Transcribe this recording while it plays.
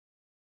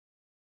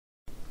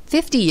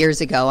50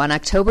 years ago, on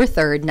October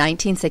 3,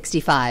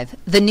 1965,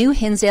 the new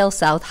Hinsdale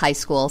South High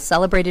School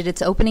celebrated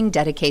its opening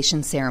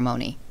dedication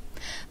ceremony.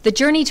 The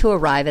journey to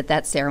arrive at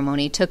that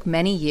ceremony took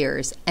many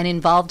years and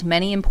involved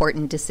many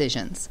important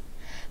decisions.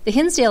 The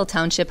Hinsdale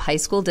Township High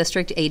School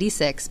District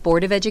 86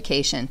 Board of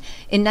Education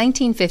in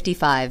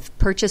 1955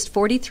 purchased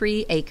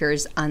 43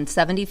 acres on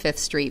 75th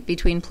Street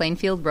between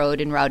Plainfield Road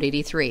and Route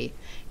 83,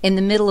 in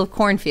the middle of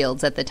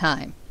cornfields at the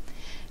time.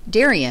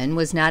 Darien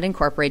was not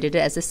incorporated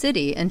as a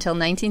city until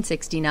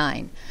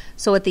 1969,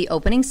 so at the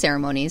opening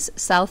ceremonies,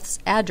 South's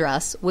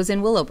address was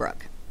in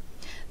Willowbrook.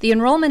 The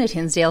enrollment at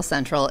Hinsdale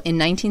Central in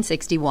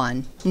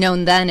 1961,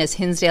 known then as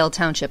Hinsdale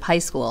Township High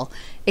School,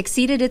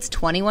 exceeded its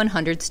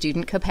 2,100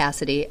 student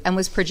capacity and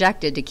was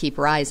projected to keep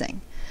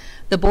rising.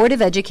 The Board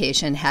of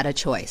Education had a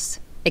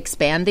choice: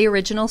 expand the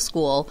original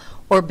school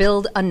or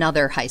build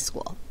another high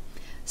school.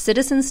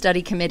 Citizen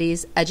study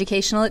committees,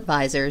 educational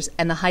advisors,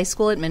 and the high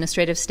school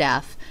administrative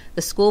staff,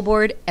 the school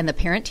board, and the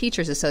Parent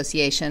Teachers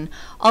Association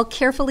all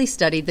carefully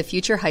studied the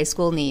future high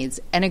school needs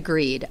and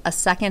agreed a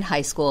second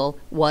high school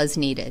was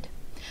needed.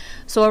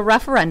 So a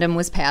referendum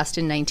was passed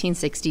in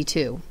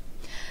 1962.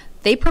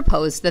 They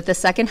proposed that the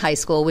second high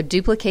school would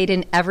duplicate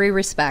in every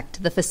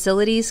respect the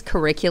facilities,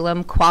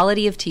 curriculum,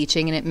 quality of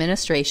teaching, and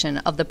administration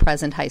of the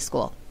present high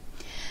school.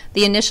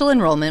 The initial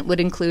enrollment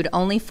would include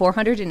only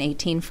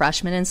 418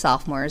 freshmen and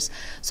sophomores,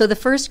 so the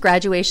first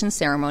graduation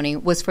ceremony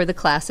was for the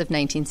class of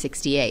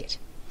 1968.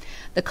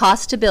 The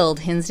cost to build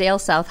Hinsdale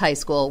South High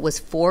School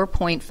was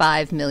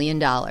 $4.5 million.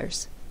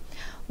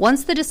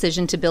 Once the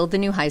decision to build the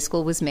new high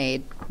school was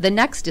made, the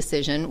next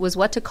decision was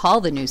what to call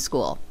the new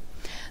school.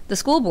 The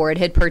school board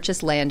had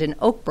purchased land in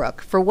Oak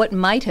Brook for what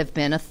might have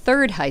been a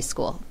third high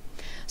school.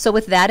 So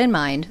with that in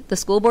mind, the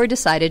school board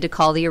decided to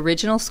call the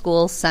original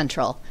school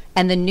Central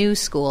and the new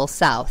school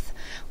South,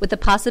 with the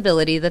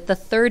possibility that the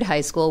third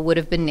high school would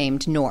have been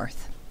named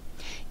North.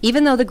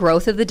 Even though the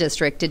growth of the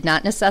district did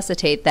not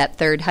necessitate that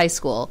third high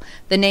school,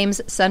 the names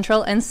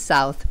Central and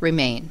South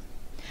remain.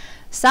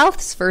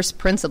 South's first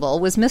principal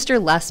was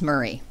Mr. Les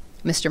Murray.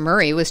 Mr.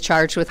 Murray was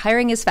charged with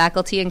hiring his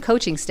faculty and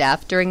coaching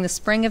staff during the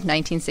spring of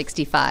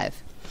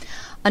 1965.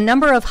 A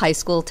number of high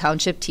school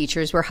township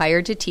teachers were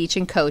hired to teach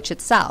and coach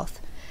at South.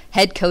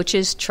 Head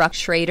coaches Truck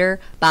Schrader,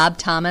 Bob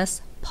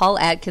Thomas, Paul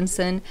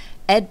Atkinson,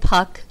 Ed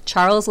Puck,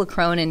 Charles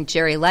LaCrone, and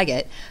Jerry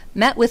Leggett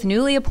met with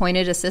newly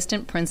appointed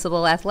Assistant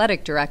Principal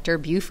Athletic Director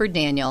Buford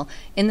Daniel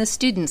in the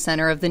Student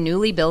Center of the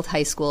newly built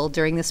high school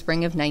during the spring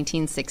of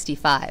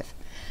 1965.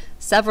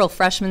 Several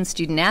freshman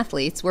student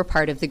athletes were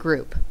part of the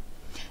group.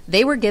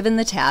 They were given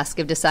the task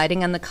of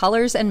deciding on the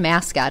colors and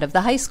mascot of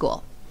the high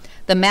school.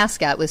 The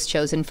mascot was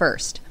chosen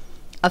first.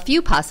 A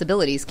few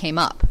possibilities came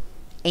up.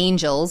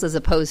 Angels, as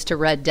opposed to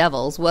Red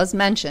Devils, was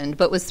mentioned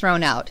but was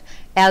thrown out,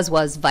 as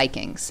was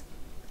Vikings.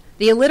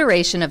 The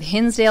alliteration of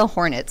Hinsdale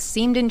Hornets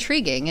seemed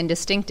intriguing and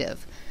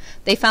distinctive.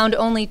 They found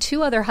only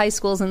 2 other high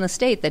schools in the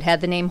state that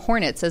had the name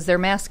Hornets as their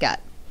mascot.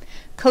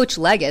 Coach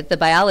Leggett, the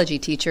biology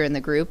teacher in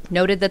the group,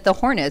 noted that the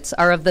Hornets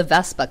are of the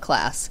Vespa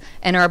class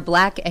and are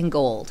black and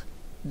gold.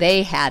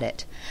 They had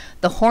it.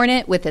 The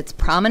Hornet, with its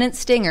prominent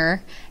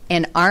stinger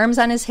and arms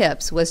on his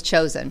hips, was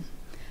chosen.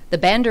 The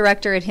band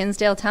director at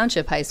Hinsdale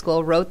Township High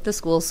School wrote the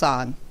school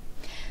song.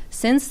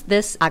 Since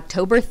this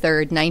October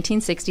 3,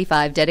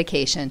 1965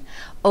 dedication,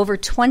 over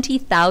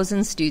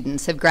 20,000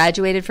 students have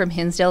graduated from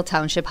Hinsdale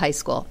Township High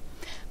School.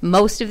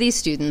 Most of these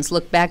students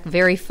look back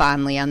very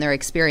fondly on their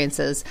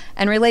experiences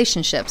and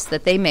relationships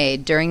that they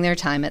made during their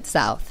time at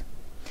South.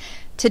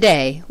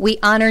 Today, we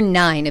honor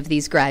 9 of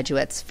these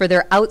graduates for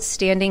their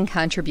outstanding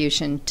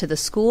contribution to the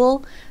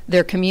school,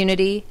 their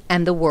community,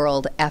 and the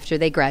world after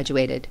they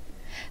graduated.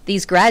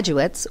 These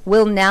graduates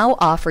will now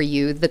offer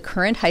you the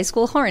current high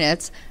school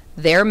Hornets,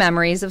 their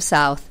memories of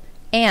South,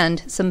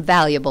 and some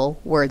valuable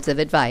words of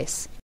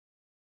advice.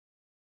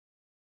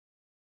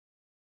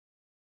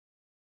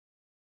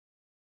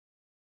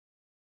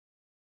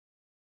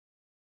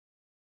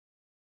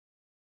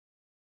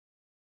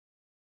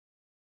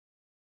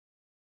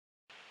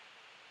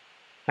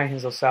 Hi,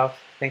 Hinsdale South.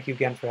 Thank you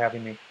again for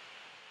having me.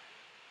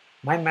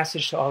 My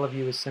message to all of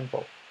you is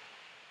simple.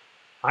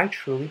 I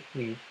truly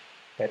believe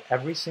that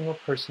every single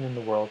person in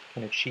the world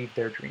can achieve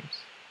their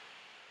dreams.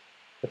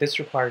 But this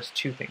requires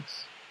 2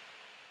 things: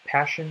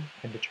 passion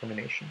and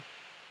determination.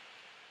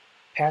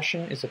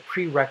 Passion is a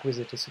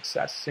prerequisite to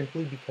success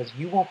simply because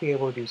you won't be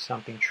able to do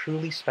something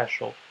truly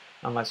special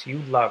unless you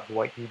love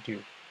what you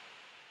do.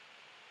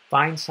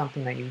 Find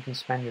something that you can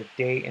spend your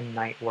day and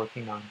night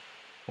working on,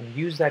 and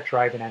use that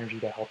drive and energy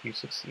to help you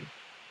succeed.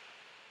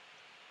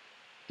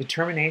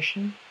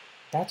 Determination,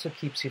 that's what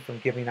keeps you from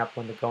giving up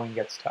when the going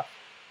gets tough.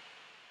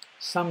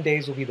 Some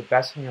days will be the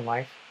best in your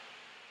life,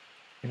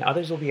 and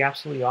others will be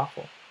absolutely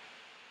awful.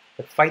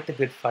 But fight the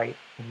good fight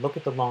and look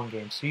at the long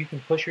game so you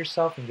can push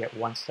yourself and get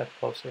one step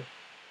closer.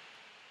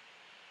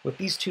 With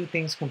these 2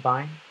 things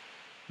combined,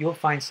 you'll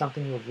find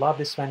something you'll love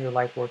to spend your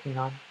life working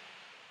on,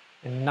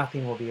 and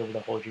nothing will be able to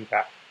hold you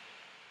back.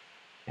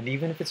 And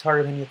even if it's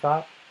harder than you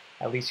thought,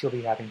 at least you'll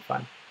be having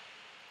fun.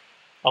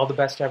 All the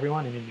best to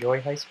everyone, and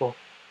enjoy high school.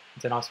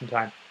 It's an awesome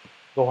time.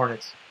 Go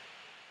Hornets!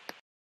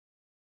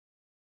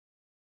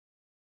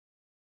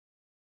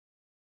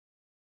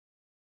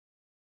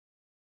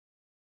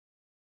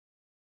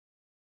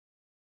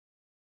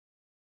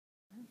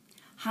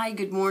 Hi,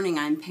 good morning.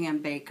 I'm Pam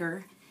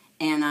Baker,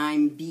 and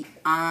I'm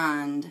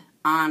beyond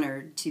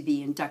honored to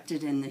be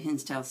inducted in the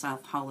Hinsdale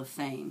South Hall of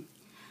Fame.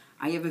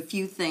 I have a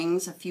few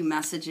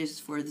messages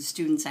for the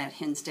students at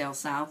Hinsdale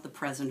South, the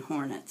present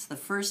Hornets. The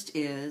first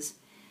is,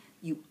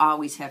 you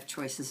always have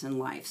choices in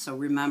life, so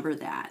remember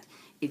that.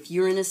 If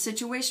you're in a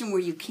situation where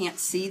you can't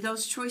see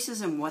those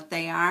choices and what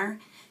they are,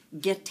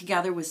 get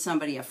together with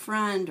somebody, a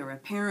friend or a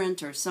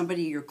parent or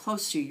somebody you're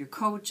close to, your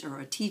coach or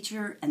a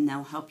teacher, and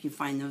they'll help you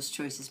find those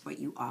choices, but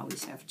you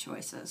always have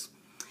choices.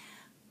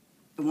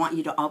 I want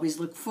you to always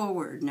look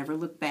forward, never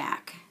look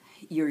back.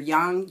 You're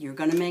young, you're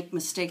going to make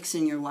mistakes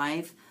in your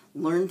life.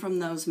 Learn from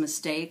those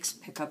mistakes,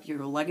 pick up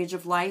your luggage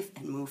of life,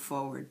 and move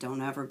forward.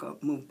 Don't ever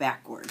move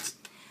backwards.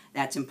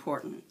 That's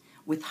important.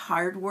 With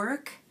hard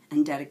work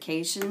and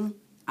dedication,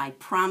 I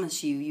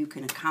promise you, you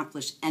can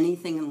accomplish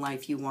anything in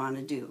life you want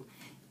to do,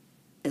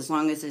 as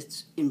long as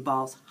it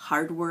involves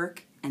hard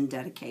work and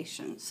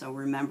dedication. So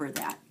remember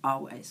that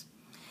always.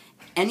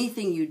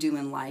 Anything you do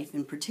in life,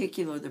 in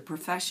particular the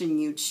profession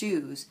you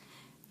choose,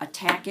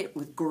 attack it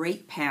with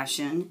great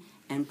passion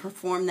and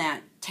perform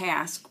that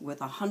task with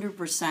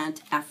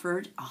 100%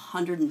 effort,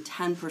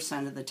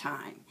 110% of the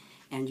time,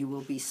 and you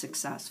will be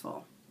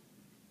successful.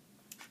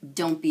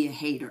 Don't be a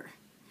hater.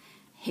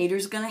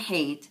 Haters gonna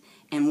hate,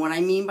 and what I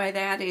mean by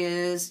that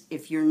is,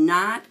 if you're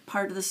not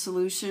part of the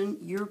solution,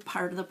 you're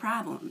part of the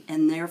problem,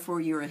 and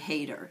therefore you're a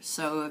hater.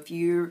 So if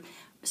you're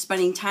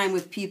spending time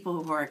with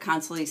people who are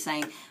constantly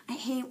saying, I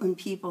hate when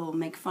people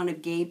make fun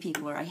of gay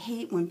people, or I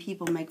hate when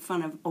people make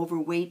fun of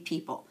overweight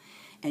people,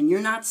 and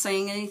you're not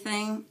saying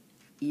anything,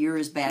 you're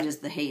as bad as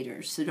the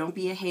haters. So don't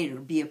be a hater.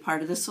 Be a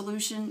part of the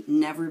solution,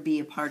 never be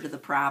a part of the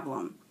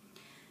problem.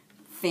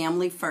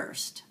 Family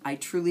first. I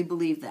truly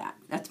believe that.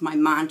 That's my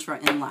mantra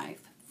in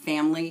life.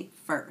 Family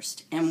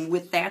first. And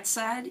with that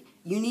said,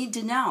 you need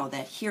to know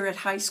that here at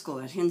high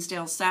school, at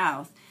Hinsdale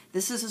South,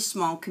 this is a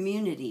small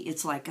community.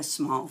 It's like a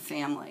small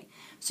family.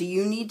 So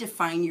you need to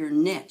find your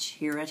niche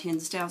here at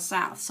Hinsdale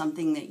South,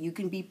 something that you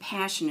can be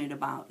passionate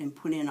about and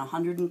put in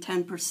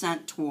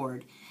 110%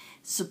 toward.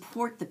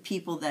 Support the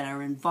people that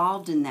are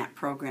involved in that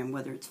program,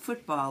 whether it's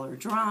football or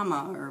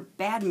drama or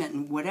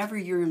badminton, whatever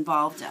you're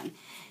involved in.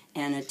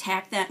 And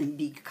attack that and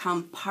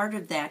become part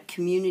of that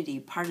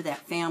community, part of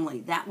that family.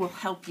 That will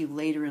help you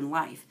later in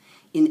life.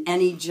 In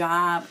any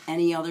job,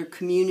 any other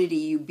community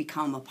you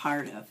become a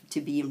part of, to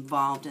be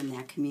involved in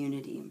that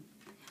community.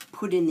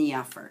 Put in the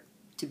effort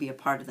to be a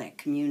part of that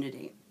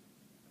community.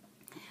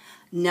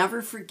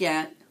 Never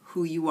forget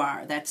who you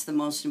are. That's the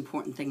most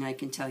important thing I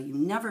can tell you.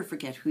 Never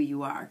forget who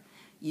you are.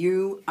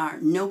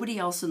 Nobody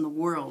else in the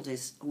world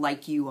is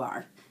like you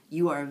are.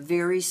 You are a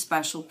very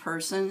special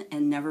person,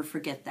 and never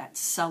forget that.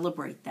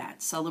 Celebrate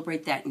that.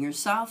 Celebrate that in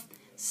yourself.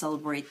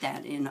 Celebrate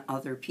that in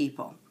other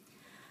people.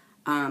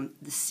 The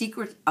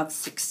secret of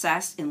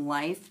success in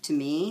life, to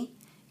me,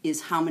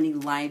 is how many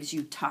lives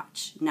you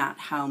touch, not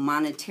how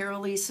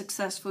monetarily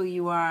successful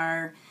you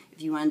are.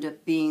 If you end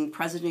up being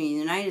president of the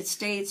United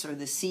States or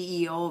the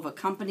CEO of a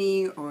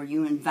company, or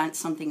you invent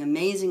something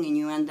amazing and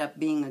you end up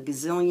being a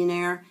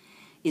gazillionaire,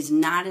 is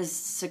not as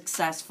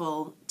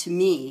successful to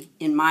me,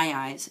 in my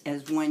eyes,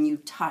 as when you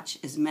touch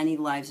as many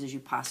lives as you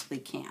possibly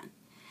can.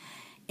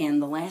 And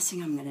the last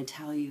thing I'm going to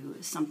tell you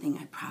is something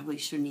I probably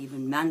shouldn't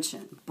even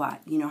mention,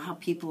 but you know how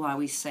people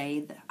always say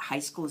that high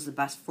school is the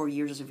best 4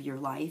 years of your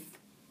life?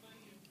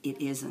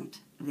 It isn't.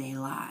 They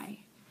lie.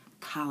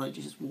 College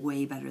is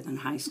way better than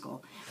high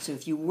school. So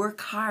if you work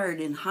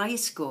hard in high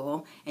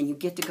school and you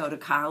get to go to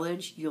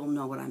college, you'll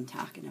know what I'm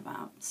talking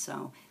about.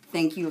 So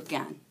thank you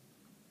again.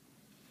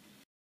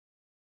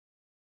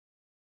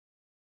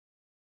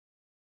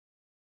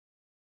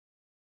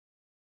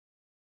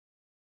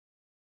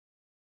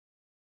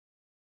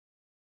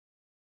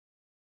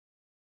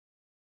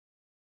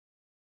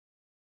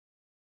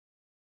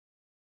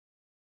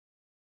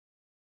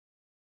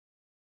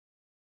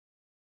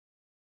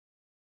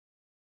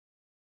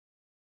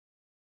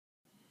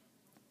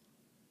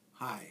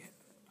 Hi,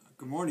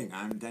 good morning.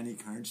 I'm Denny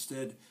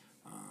Carnstead.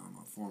 I'm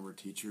a former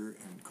teacher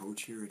and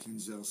coach here at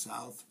Hinsdale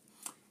South.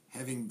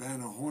 Having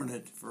been a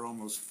Hornet for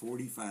almost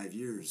 45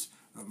 years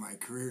of my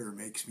career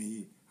makes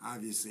me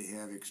obviously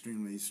have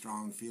extremely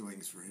strong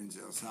feelings for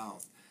Hinsdale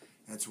South.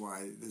 That's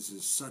why this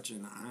is such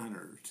an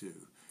honor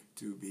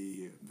to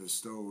be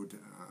bestowed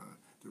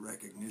the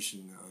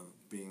recognition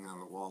of being on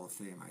the Wall of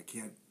Fame. I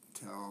can't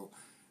tell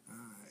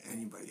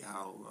anybody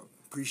how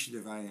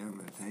appreciative I am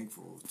and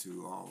thankful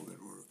to all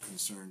that were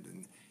concerned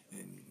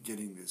in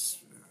getting this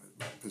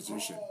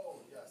position.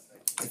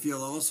 I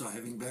feel also,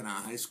 having been a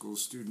high school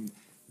student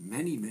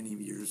many, many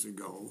years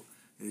ago,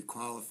 it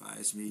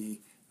qualifies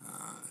me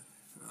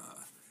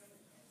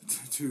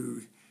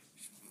to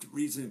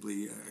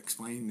reasonably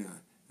explain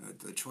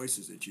the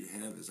choices that you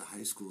have as a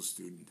high school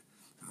student.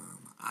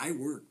 I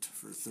worked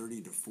for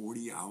 30 to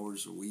 40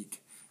 hours a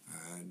week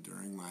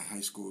during my high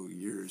school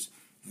years,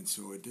 and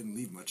so it didn't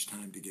leave much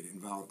time to get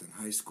involved in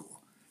high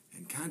school.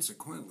 And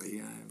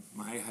consequently,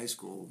 my high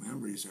school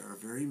memories are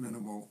very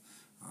minimal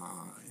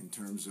in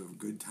terms of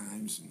good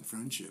times and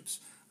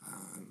friendships.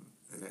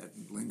 that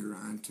linger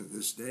on to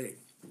this day.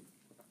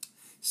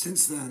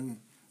 Since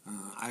then,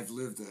 I've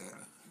lived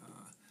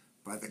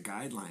by the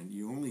guideline,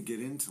 you only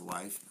get into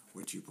life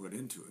what you put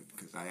into it,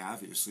 because I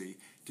obviously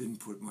didn't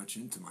put much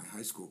into my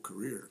high school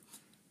career.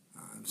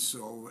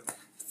 So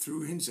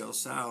through Hinsdale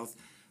South,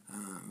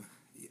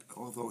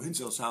 although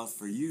Hinsdale South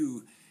for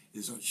you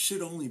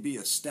should only be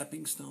a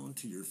stepping stone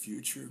to your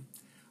future,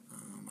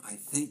 I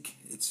think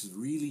it's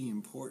really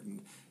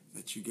important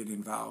that you get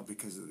involved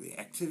because of the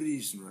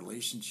activities and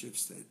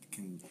relationships that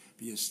can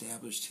be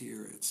established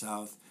here at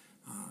South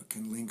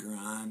can linger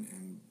on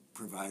and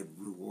provide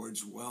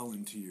rewards well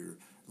into your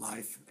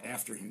life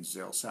after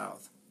Hinsdale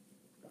South.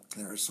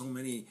 There are so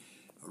many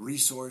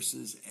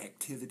resources,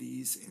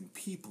 activities, and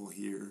people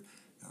here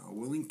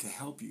willing to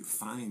help you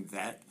find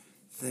that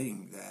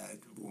thing that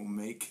will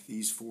make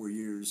these 4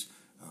 years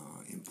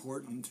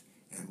important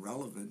and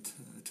relevant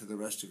to the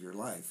rest of your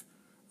life.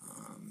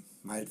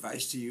 My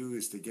advice to you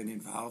is to get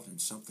involved in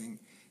something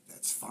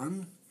that's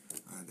fun,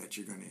 that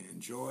you're going to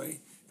enjoy,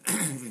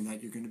 and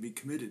that you're going to be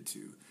committed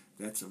to.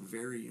 That's a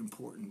very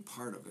important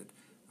part of it,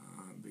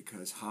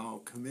 because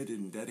how committed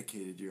and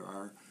dedicated you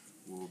are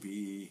will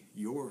be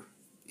your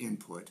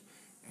input,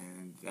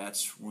 and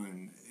that's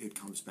when it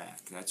comes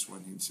back. That's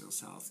when Hinsdale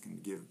South can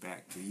give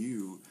back to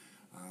you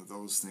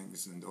those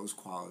things and those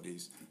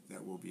qualities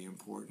that will be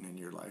important in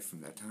your life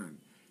from that time.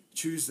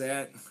 Choose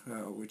that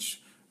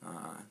which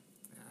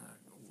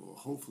will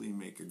hopefully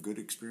make a good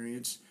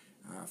experience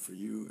for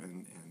you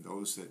and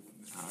those that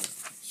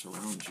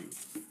surround you.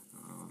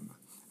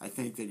 I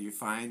think that you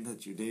find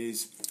that your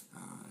days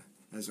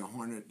as a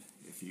Hornet,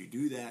 if you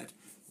do that,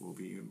 will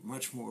be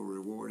much more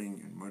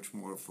rewarding and much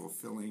more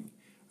fulfilling,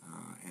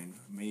 and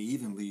may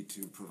even lead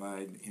to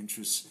provide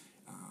interests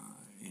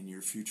in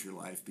your future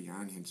life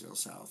beyond Hinsdale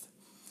South.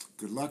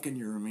 Good luck in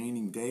your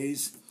remaining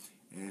days,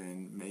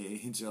 and may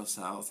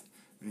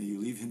you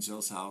leave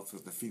Hinsdale South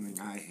with the feeling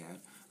I had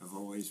of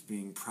always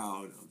being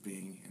proud of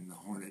being in the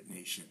Hornet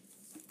Nation.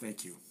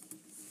 Thank you.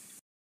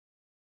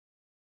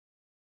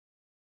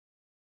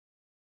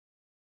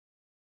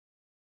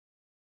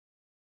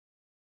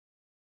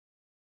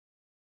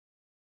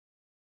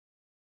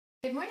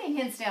 Good morning,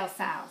 Hinsdale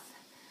South.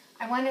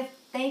 I want to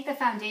thank the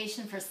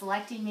Foundation for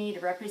selecting me to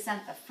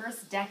represent the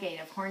first decade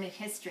of Hornet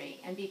history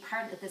and be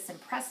part of this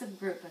impressive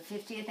group of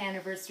 50th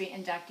anniversary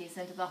inductees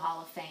into the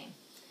Hall of Fame.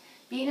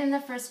 Being in the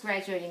first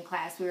graduating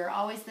class, we were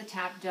always the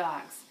top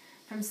dogs.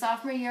 From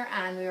sophomore year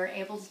on, we were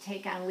able to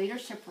take on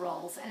leadership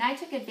roles, and I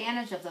took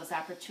advantage of those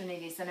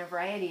opportunities in a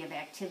variety of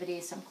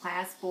activities, from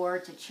class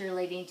board to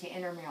cheerleading to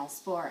intramural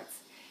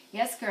sports.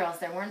 Yes, girls,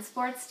 there weren't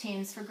sports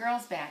teams for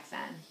girls back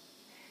then.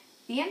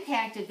 The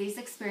impact of these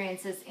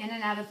experiences in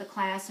and out of the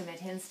classroom at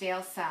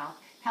Hinsdale South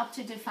helped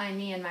to define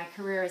me and my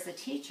career as a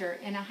teacher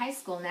in a high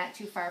school not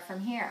too far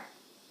from here.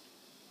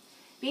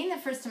 Being the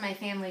first in my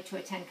family to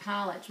attend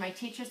college, my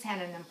teachers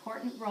had an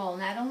important role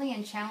not only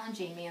in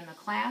challenging me in the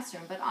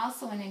classroom, but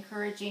also in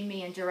encouraging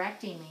me and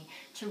directing me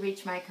to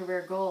reach my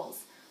career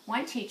goals.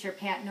 One teacher,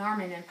 Pat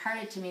Norman,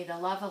 imparted to me the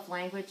love of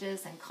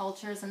languages and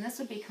cultures, and this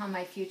would become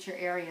my future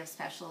area of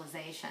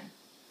specialization.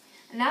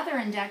 Another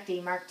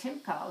inductee, Mark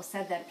Timko,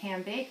 said that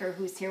Pam Baker,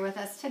 who's here with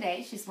us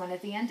today, she's one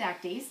of the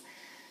inductees,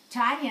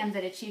 taught him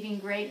that achieving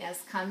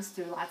greatness comes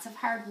through lots of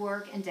hard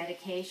work and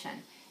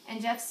dedication.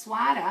 And Jeff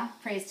Swada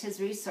praised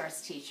his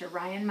resource teacher,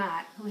 Ryan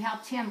Mott, who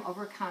helped him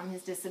overcome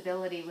his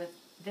disability with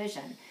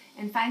vision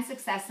and find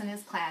success in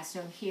his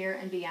classroom here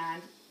and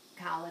beyond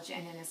college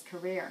and in his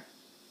career.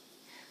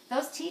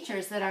 Those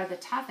teachers that are the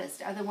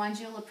toughest are the ones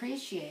you'll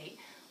appreciate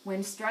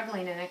when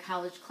struggling in a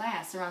college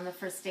class or on the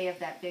first day of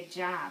that big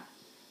job.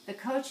 The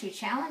coach who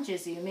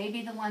challenges you may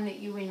be the one that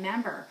you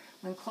remember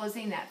when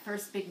closing that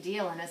first big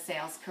deal in a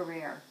sales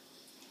career.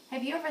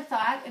 Have you ever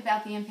thought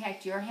about the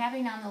impact you're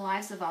having on the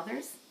lives of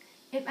others?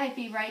 It might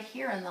be right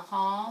here in the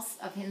halls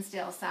of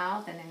Hinsdale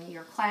South and in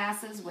your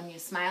classes when you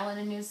smile at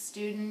a new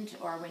student,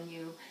 or when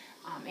you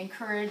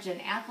encourage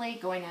an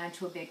athlete going on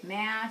to a big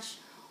match,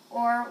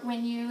 or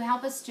when you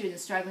help a student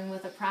struggling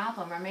with a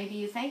problem, or maybe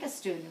you thank a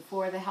student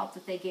for the help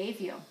that they gave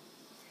you.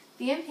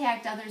 The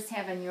impact others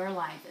have in your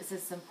life is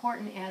as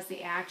important as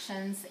the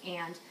actions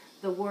and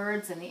the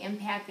words and the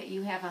impact that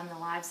you have on the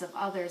lives of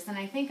others. And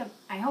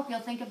I hope you'll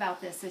think about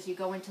this as you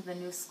go into the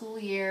new school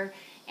year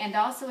and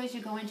also as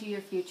you go into your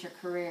future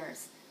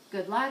careers.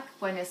 Good luck,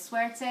 buena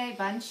suerte,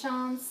 bonne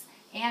chance,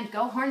 and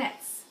go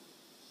Hornets!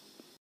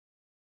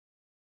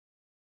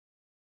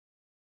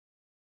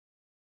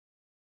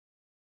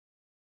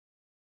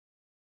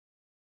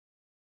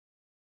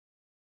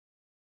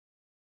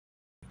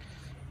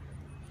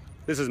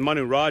 This is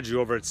Manu Raju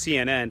over at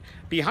CNN.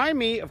 Behind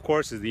me, of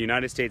course, is the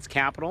United States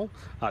Capitol.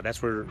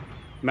 That's where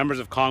members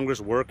of Congress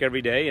work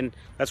every day, and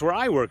that's where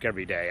I work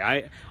every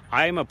day.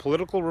 I'm a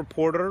political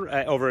reporter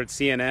over at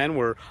CNN,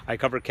 where I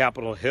cover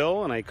Capitol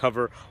Hill, and I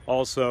cover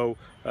also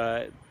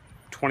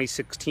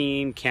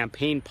 2016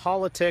 campaign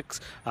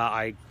politics.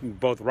 I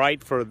both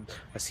write for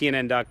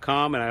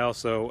CNN.com, and I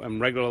also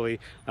am regularly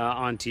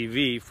on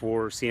TV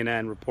for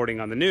CNN reporting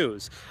on the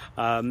news.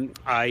 I'm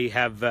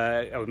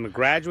a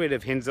graduate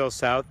of Hinsdale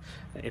South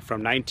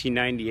from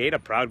 1998, a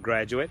proud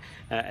graduate,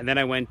 and then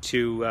I went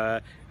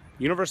to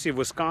University of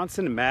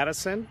Wisconsin in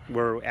Madison,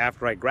 where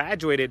after I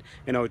graduated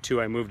in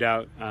 '02, I moved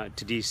out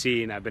to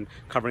DC, and I've been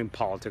covering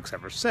politics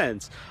ever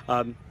since.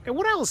 And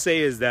what I'll say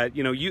is that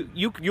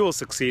you will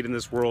succeed in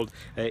this world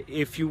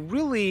if you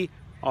really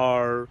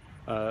are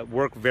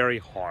work very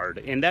hard,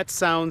 and that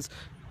sounds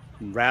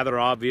rather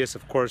obvious.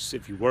 Of course,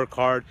 if you work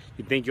hard,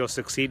 you think you'll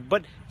succeed,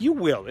 but you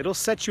will. It'll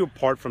set you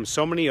apart from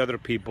so many other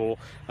people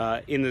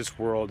in this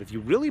world. If you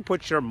really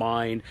put your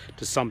mind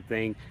to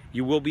something,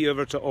 you will be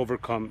able to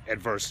overcome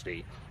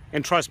adversity.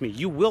 And trust me,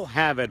 you will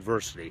have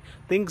adversity.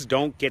 Things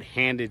don't get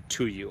handed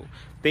to you.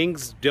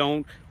 Things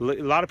don't, a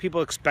lot of people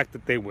expect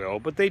that they will,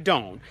 but they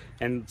don't.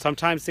 And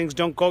sometimes things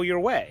don't go your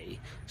way.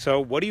 So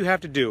what do you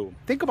have to do?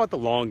 Think about the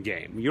long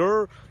game.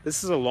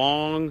 This is a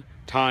long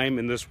time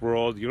in this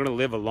world. You're going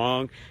to live a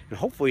long and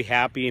hopefully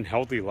happy and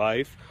healthy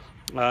life.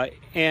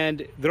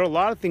 And there are a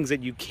lot of things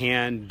that you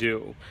can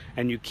do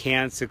and you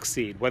can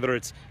succeed, whether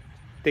it's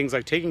things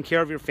like taking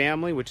care of your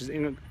family, which is,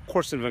 of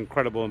course, of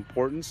incredible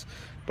importance,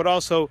 but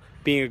also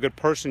being a good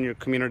person in your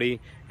community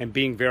and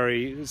being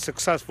very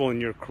successful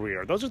in your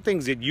career. Those are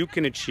things that you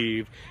can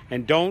achieve,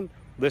 and don't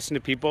listen to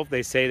people if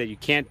they say that you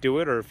can't do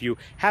it, or if you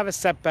have a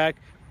setback,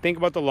 think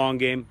about the long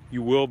game.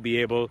 You will be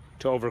able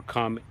to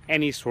overcome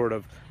any sort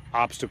of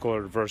obstacle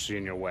or adversity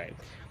in your way.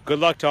 Good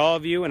luck to all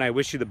of you, and I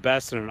wish you the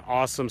best in an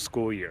awesome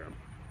school year.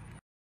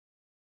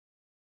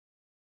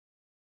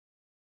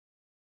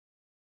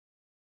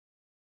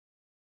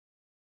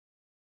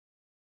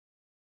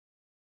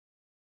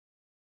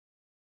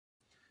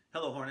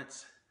 Hello,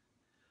 Hornets.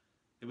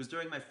 It was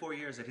during my 4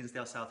 years at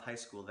Hinsdale South High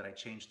School that I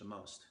changed the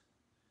most.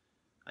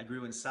 I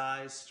grew in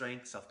size,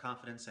 strength,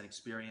 self-confidence, and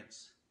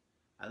experience.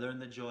 I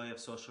learned the joy of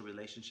social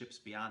relationships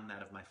beyond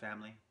that of my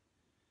family.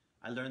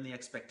 I learned the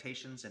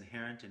expectations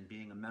inherent in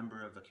being a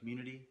member of a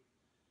community.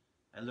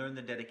 I learned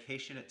the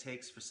dedication it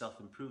takes for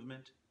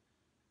self-improvement.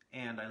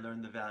 And I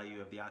learned the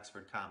value of the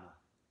Oxford comma.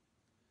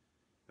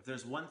 If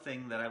there's one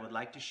thing that I would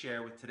like to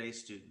share with today's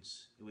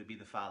students, it would be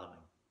the following.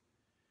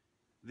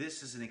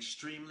 This is an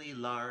extremely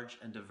large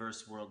and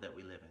diverse world that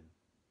we live in.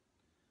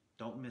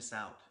 Don't miss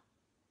out.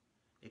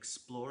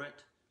 Explore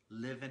it,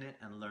 live in it,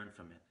 and learn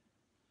from it.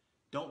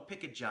 Don't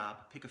pick a job,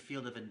 pick a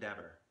field of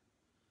endeavor.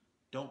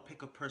 Don't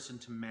pick a person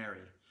to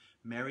marry.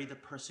 Marry the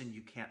person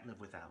you can't live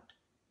without.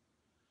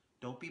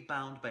 Don't be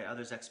bound by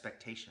others'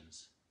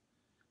 expectations.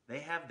 They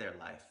have their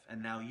life,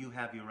 and now you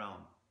have your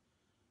own.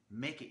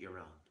 Make it your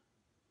own.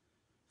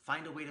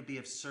 Find a way to be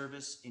of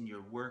service in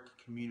your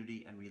work,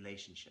 community, and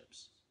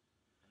relationships.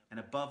 And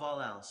above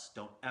all else,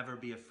 don't ever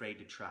be afraid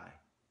to try.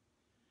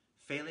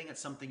 Failing at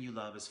something you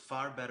love is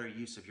far better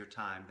use of your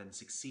time than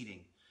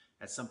succeeding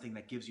at something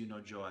that gives you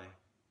no joy.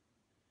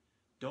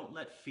 Don't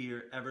let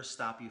fear ever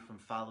stop you from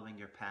following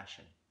your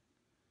passion.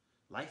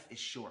 Life is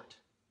short.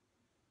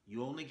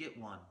 You only get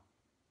one.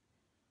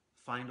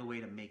 Find a way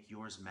to make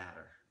yours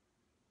matter.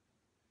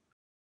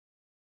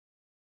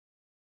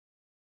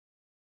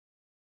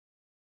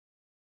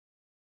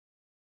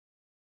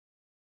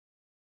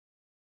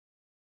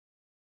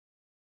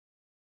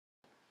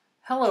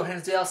 Hello,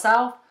 Hinsdale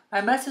South.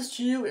 My message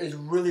to you is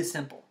really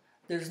simple.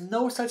 There's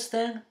no such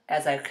thing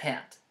as I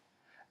can't.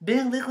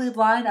 Being legally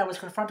blind, I was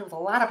confronted with a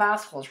lot of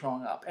obstacles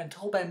growing up and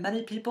told by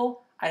many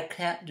people I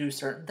can't do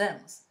certain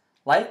things.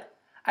 Like,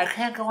 I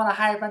can't go on a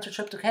high-adventure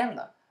trip to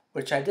Canada,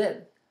 which I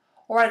did.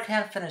 Or I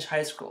can't finish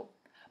high school.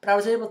 But I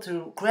was able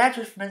to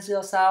graduate from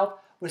Hinsdale South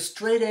with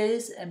straight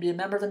A's and be a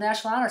member of the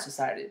National Honor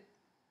Society.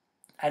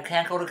 I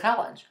can't go to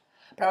college,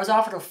 but I was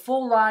offered a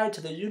full ride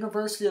to the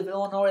University of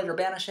Illinois at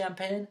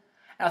Urbana-Champaign,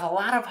 and with a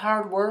lot of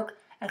hard work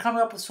and coming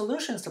up with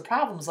solutions to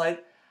problems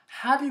like,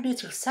 how do you be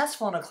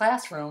successful in a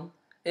classroom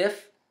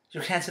if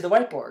you can't see the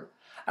whiteboard?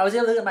 I was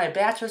able to get my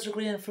bachelor's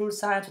degree in food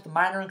science with a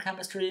minor in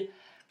chemistry,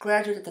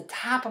 graduate at the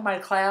top of my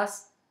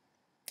class,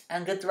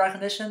 and get the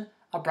recognition,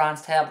 a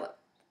bronze tablet.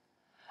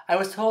 I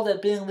was told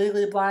that being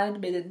legally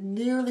blind made it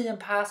nearly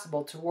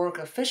impossible to work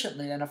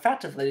efficiently and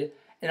effectively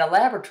in a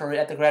laboratory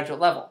at the graduate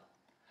level.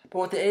 But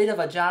with the aid of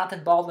a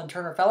Jonathan Baldwin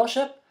Turner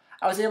Fellowship,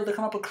 I was able to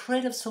come up with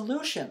creative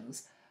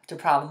solutions to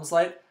problems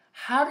like,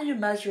 how do you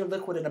measure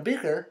liquid in a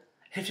beaker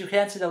if you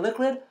can't see the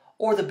liquid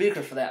or the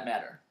beaker for that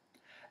matter?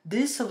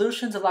 These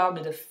solutions allowed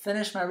me to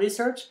finish my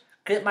research,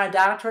 get my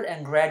doctorate,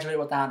 and graduate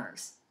with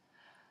honors.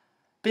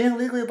 Being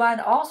legally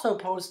blind also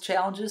posed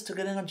challenges to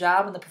getting a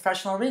job in the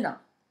professional arena.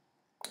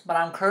 But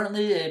I'm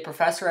currently a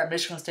professor at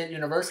Michigan State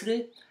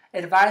University,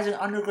 advising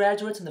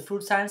undergraduates in the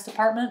food science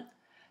department,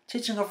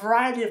 teaching a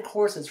variety of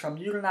courses from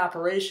unit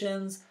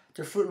operations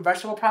to fruit and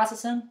vegetable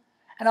processing,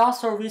 and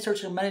also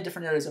researching many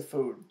different areas of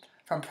food,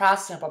 from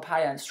processing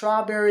papaya and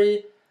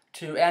strawberry,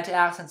 to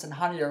antioxidants in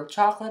honey or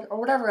chocolate, or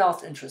whatever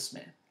else interests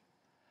me.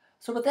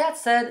 So with that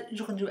said,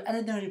 you can do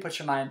anything you put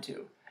your mind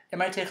to. It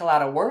might take a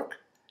lot of work,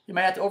 you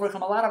might have to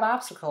overcome a lot of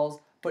obstacles,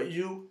 but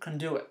you can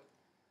do it.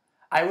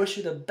 I wish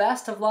you the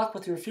best of luck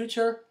with your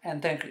future,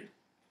 and thank you.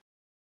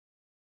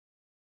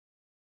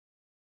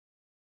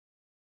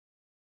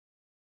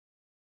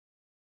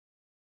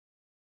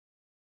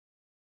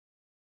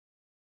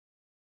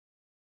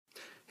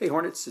 Hey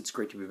Hornets, it's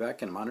great to be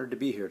back and I'm honored to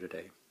be here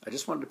today. I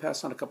just wanted to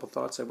pass on a couple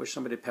thoughts I wish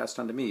somebody had passed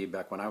on to me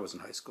back when I was in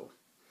high school.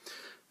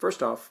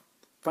 First off,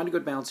 find a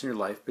good balance in your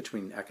life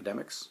between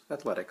academics,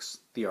 athletics,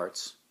 the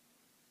arts,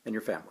 and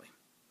your family.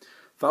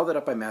 Follow that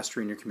up by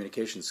mastering your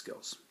communication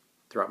skills.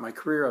 Throughout my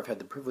career, I've had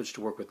the privilege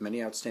to work with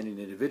many outstanding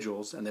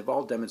individuals, and they've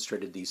all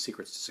demonstrated these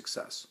secrets to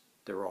success.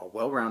 They were all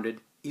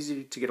well-rounded,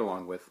 easy to get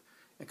along with,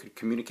 and could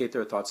communicate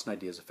their thoughts and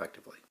ideas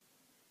effectively.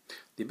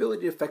 The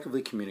ability to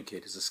effectively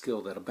communicate is a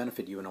skill that will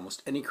benefit you in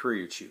almost any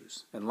career you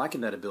choose, and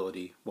lacking that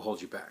ability will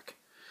hold you back.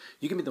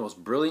 You can be the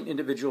most brilliant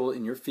individual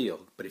in your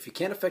field, but if you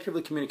can't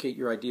effectively communicate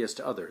your ideas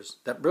to others,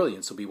 that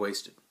brilliance will be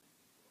wasted.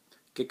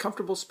 Get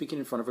comfortable speaking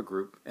in front of a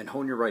group and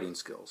hone your writing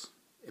skills.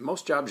 In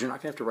most jobs, you're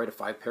not going to have to write a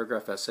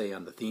 5-paragraph essay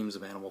on the themes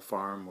of Animal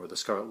Farm or the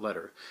Scarlet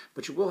Letter,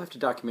 but you will have to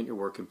document your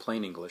work in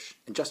plain English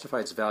and justify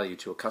its value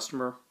to a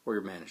customer or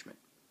your management.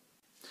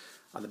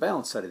 On the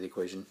balance side of the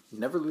equation,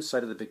 never lose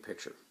sight of the big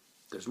picture.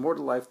 There's more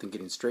to life than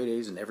getting straight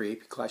A's in every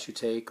AP class you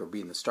take, or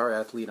being the star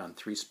athlete on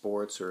 3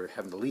 sports, or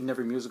having the lead in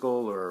every musical,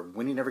 or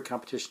winning every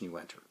competition you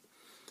enter.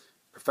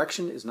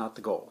 Perfection is not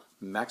the goal.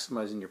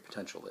 Maximizing your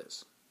potential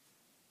is.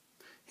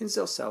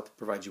 Hinsdale South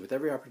provides you with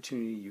every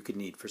opportunity you could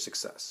need for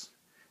success,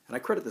 and I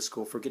credit the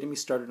school for getting me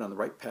started on the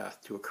right path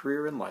to a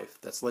career in life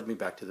that's led me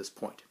back to this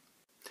point.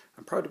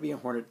 I'm proud to be a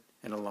Hornet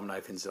and alumni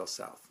of Hinsdale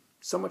South.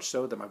 So much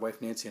so that my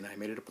wife Nancy and I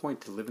made it a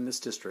point to live in this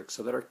district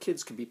so that our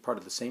kids could be part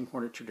of the same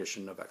Hornet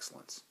tradition of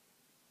excellence.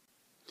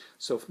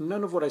 So if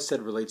none of what I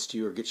said relates to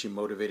you or gets you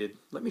motivated,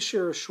 let me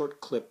share a short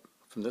clip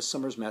from this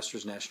summer's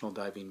Masters National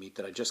Diving Meet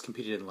that I just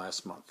competed in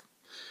last month.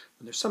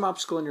 When there's some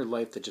obstacle in your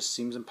life that just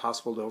seems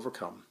impossible to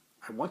overcome,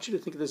 I want you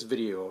to think of this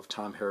video of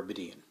Tom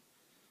Harabedian.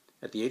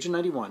 At the age of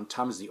 91,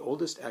 Tom is the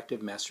oldest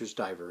active Masters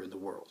diver in the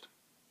world.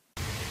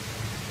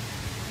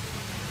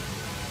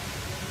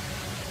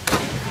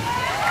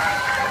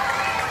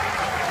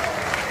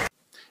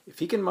 If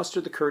he can muster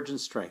the courage and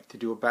strength to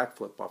do a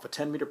backflip off a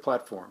 10-meter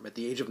platform at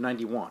the age of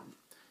 91,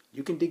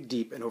 you can dig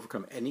deep and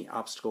overcome any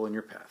obstacle in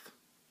your path.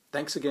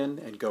 Thanks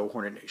again, and go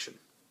Hornet Nation.